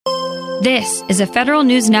This is a Federal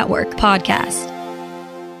News Network podcast.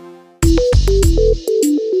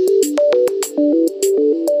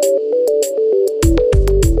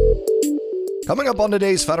 Coming up on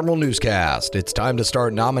today's Federal Newscast, it's time to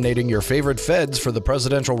start nominating your favorite feds for the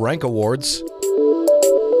Presidential Rank Awards.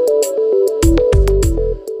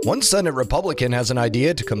 One Senate Republican has an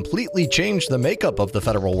idea to completely change the makeup of the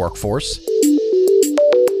federal workforce.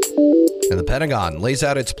 And the Pentagon lays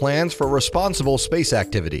out its plans for responsible space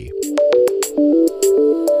activity.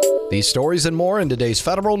 These stories and more in today's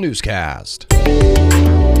Federal Newscast.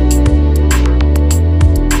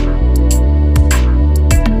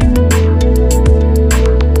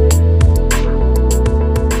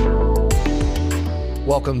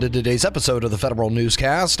 Welcome to today's episode of the Federal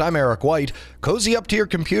Newscast. I'm Eric White. Cozy up to your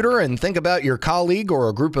computer and think about your colleague or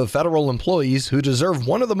a group of federal employees who deserve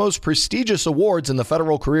one of the most prestigious awards in the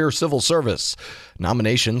federal career civil service.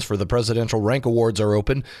 Nominations for the Presidential Rank Awards are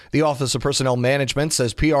open. The Office of Personnel Management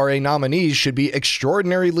says PRA nominees should be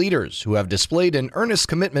extraordinary leaders who have displayed an earnest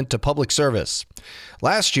commitment to public service.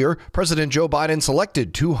 Last year, President Joe Biden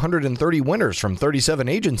selected 230 winners from 37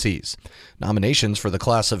 agencies. Nominations for the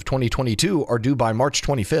class of 2022 are due by March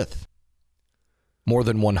 25th. More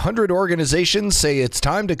than 100 organizations say it's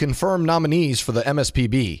time to confirm nominees for the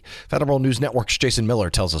MSPB. Federal News Network's Jason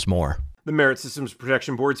Miller tells us more. The Merit Systems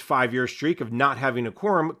Protection Board's 5-year streak of not having a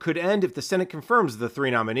quorum could end if the Senate confirms the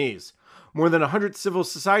 3 nominees. More than 100 civil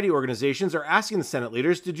society organizations are asking the Senate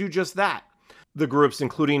leaders to do just that. The groups,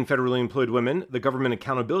 including Federally Employed Women, the Government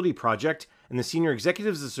Accountability Project, and the Senior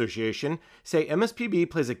Executives Association, say MSPB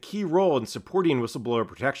plays a key role in supporting whistleblower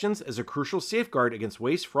protections as a crucial safeguard against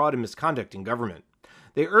waste, fraud, and misconduct in government.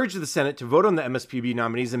 They urge the Senate to vote on the MSPB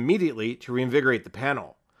nominees immediately to reinvigorate the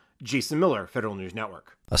panel. Jason Miller, Federal News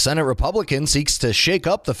Network. A Senate Republican seeks to shake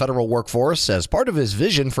up the federal workforce as part of his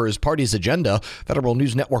vision for his party's agenda. Federal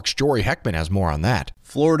News Network's Jory Heckman has more on that.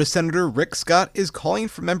 Florida Senator Rick Scott is calling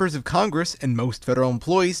for members of Congress and most federal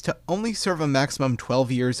employees to only serve a maximum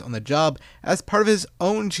 12 years on the job as part of his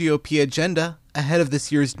own GOP agenda ahead of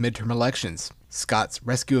this year's midterm elections. Scott's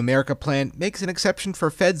Rescue America plan makes an exception for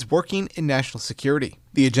feds working in national security.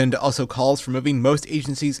 The agenda also calls for moving most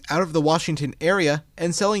agencies out of the Washington area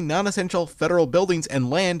and selling non-essential federal buildings and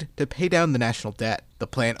land to pay down the national debt. The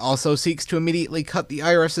plan also seeks to immediately cut the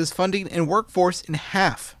IRS's funding and workforce in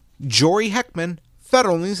half. Jory Heckman,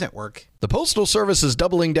 Federal News Network. The Postal Service is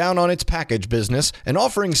doubling down on its package business and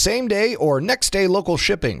offering same-day or next-day local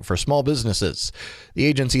shipping for small businesses. The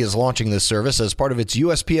agency is launching this service as part of its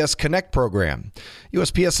USPS Connect program.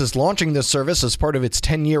 USPS is launching this service as part of its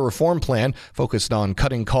 10-year reform plan focused on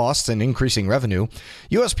cutting costs and increasing revenue.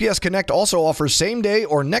 USPS Connect also offers same-day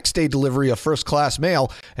or next-day delivery of first-class mail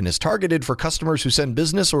and is targeted for customers who send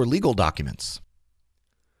business or legal documents.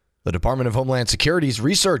 The Department of Homeland Security's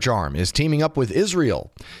research arm is teaming up with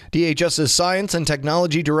Israel. DHS's Science and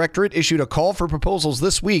Technology Directorate issued a call for proposals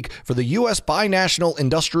this week for the U.S. Binational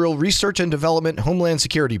Industrial Research and Development Homeland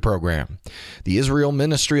Security Program. The Israel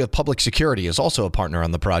Ministry of Public Security is also a partner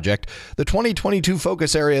on the project. The 2022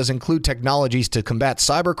 focus areas include technologies to combat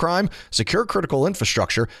cybercrime, secure critical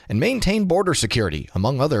infrastructure, and maintain border security,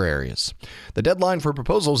 among other areas. The deadline for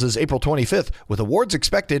proposals is April 25th, with awards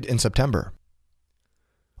expected in September.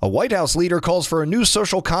 A White House leader calls for a new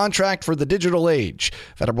social contract for the digital age.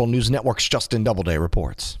 Federal News Network's Justin Doubleday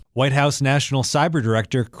reports. White House National Cyber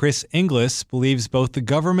Director Chris Inglis believes both the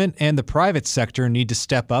government and the private sector need to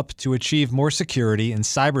step up to achieve more security in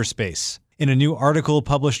cyberspace. In a new article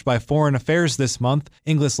published by Foreign Affairs this month,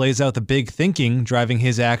 Inglis lays out the big thinking driving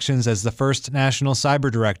his actions as the first national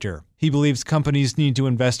cyber director. He believes companies need to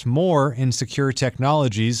invest more in secure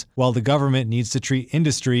technologies, while the government needs to treat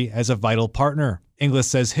industry as a vital partner. Inglis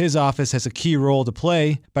says his office has a key role to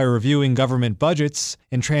play by reviewing government budgets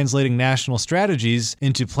and translating national strategies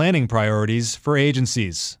into planning priorities for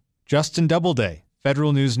agencies. Justin Doubleday,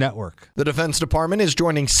 Federal News Network. The Defense Department is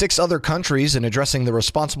joining 6 other countries in addressing the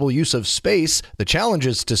responsible use of space, the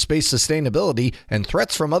challenges to space sustainability, and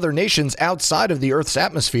threats from other nations outside of the Earth's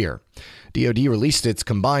atmosphere. DoD released its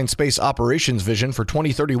Combined Space Operations Vision for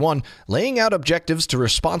 2031, laying out objectives to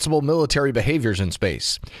responsible military behaviors in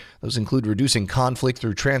space. Those include reducing conflict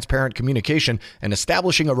through transparent communication and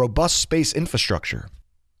establishing a robust space infrastructure.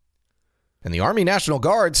 And the Army National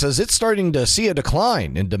Guard says it's starting to see a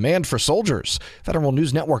decline in demand for soldiers. Federal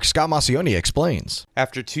News Network's Scott Maucione explains.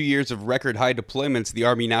 After 2 years of record high deployments, the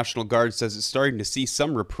Army National Guard says it's starting to see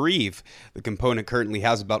some reprieve. The component currently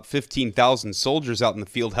has about 15,000 soldiers out in the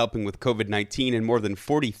field helping with COVID-19 and more than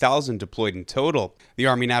 40,000 deployed in total. The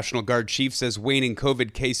Army National Guard chief says waning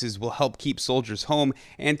COVID cases will help keep soldiers home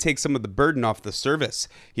and take some of the burden off the service.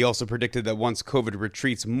 He also predicted that once COVID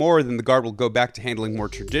retreats more, then the Guard will go back to handling more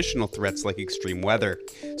traditional threats like extreme weather.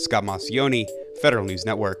 Scott Maucione, Federal News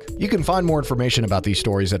Network. You can find more information about these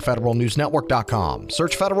stories at federalnewsnetwork.com.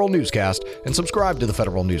 Search Federal Newscast and subscribe to the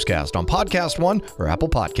Federal Newscast on Podcast One or Apple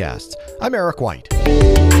Podcasts. I'm Eric White.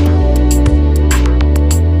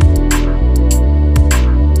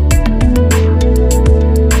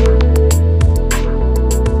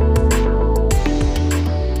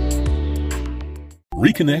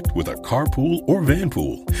 Reconnect with a carpool or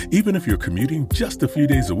vanpool. Even if you're commuting just a few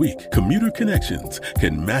days a week, Commuter Connections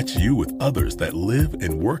can match you with others that live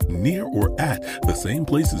and work near or at the same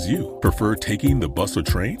place as you. Prefer taking the bus or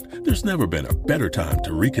train? There's never been a better time to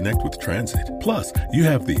reconnect with transit. Plus, you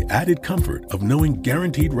have the added comfort of knowing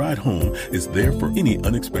Guaranteed Ride Home is there for any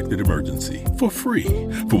unexpected emergency for free.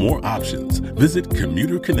 For more options, visit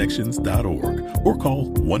commuterconnections.org or call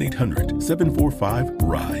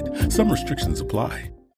 1-800-745-RIDE. Some restrictions apply.